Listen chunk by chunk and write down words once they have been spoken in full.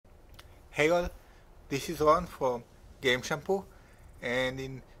Hey all, this is Ron from Game Shampoo, and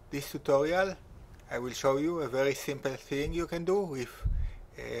in this tutorial I will show you a very simple thing you can do with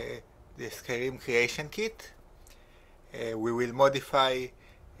the Skyrim Creation Kit. We will modify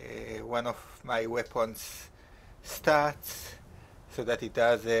one of my weapons stats so that it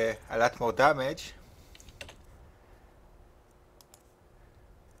does a lot more damage.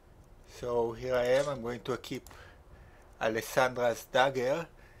 So here I am, I'm going to equip Alessandra's dagger.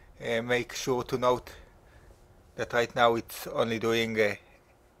 Make sure to note that right now it's only doing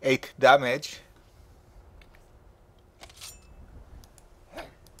 8 damage.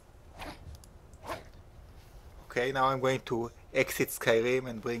 Okay, now I'm going to exit Skyrim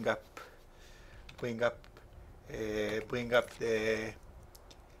and bring up the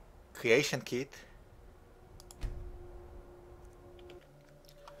creation kit.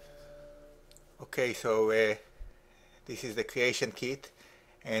 Okay, so this is the creation kit,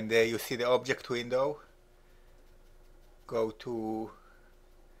 and you see the object window. Go to, you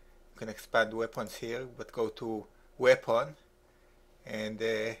can expand weapons here, but go to weapon, and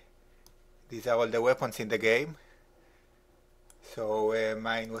these are all the weapons in the game. So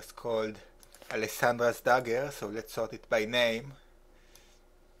mine was called Alessandra's dagger, so let's sort it by name.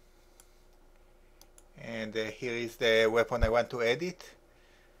 And here is the weapon I want to edit.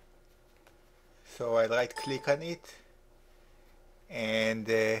 So I'll right click on it and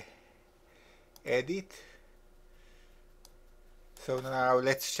edit. So now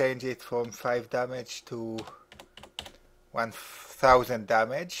let's change it from 5 damage to 1000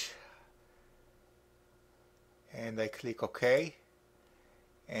 damage. And I click OK.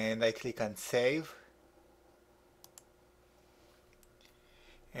 And I click on save.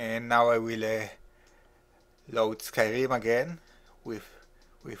 And now I will load Skyrim again with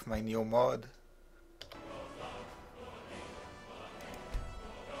my new mod.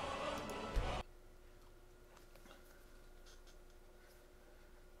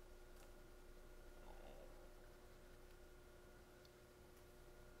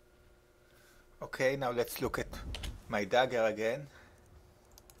 Okay, now let's look at my dagger again.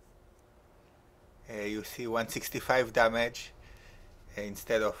 You see 165 damage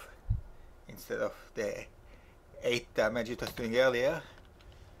instead of the 8 damage it was doing earlier.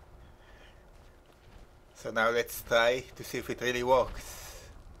 So now let's try to see if it really works.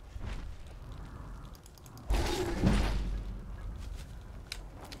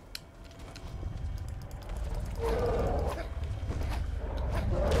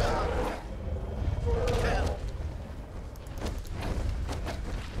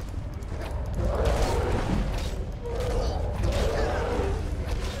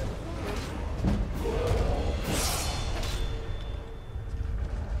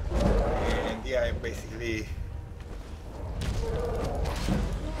 Yeah, I'm basically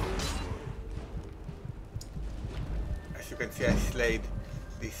as you can see, I slayed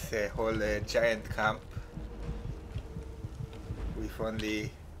this whole giant camp with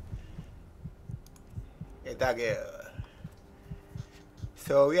only a dagger.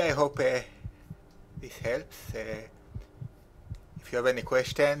 So yeah, I hope this helps. If you have any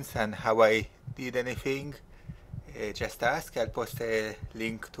questions on how I did anything, just ask. I'll post a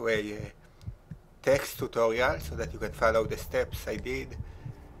link to a text tutorial so that you can follow the steps I did.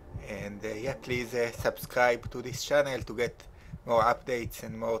 And yeah, please subscribe to this channel to get more updates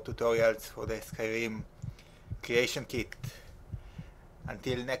and more tutorials for the Skyrim Creation Kit.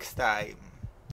 Until next time.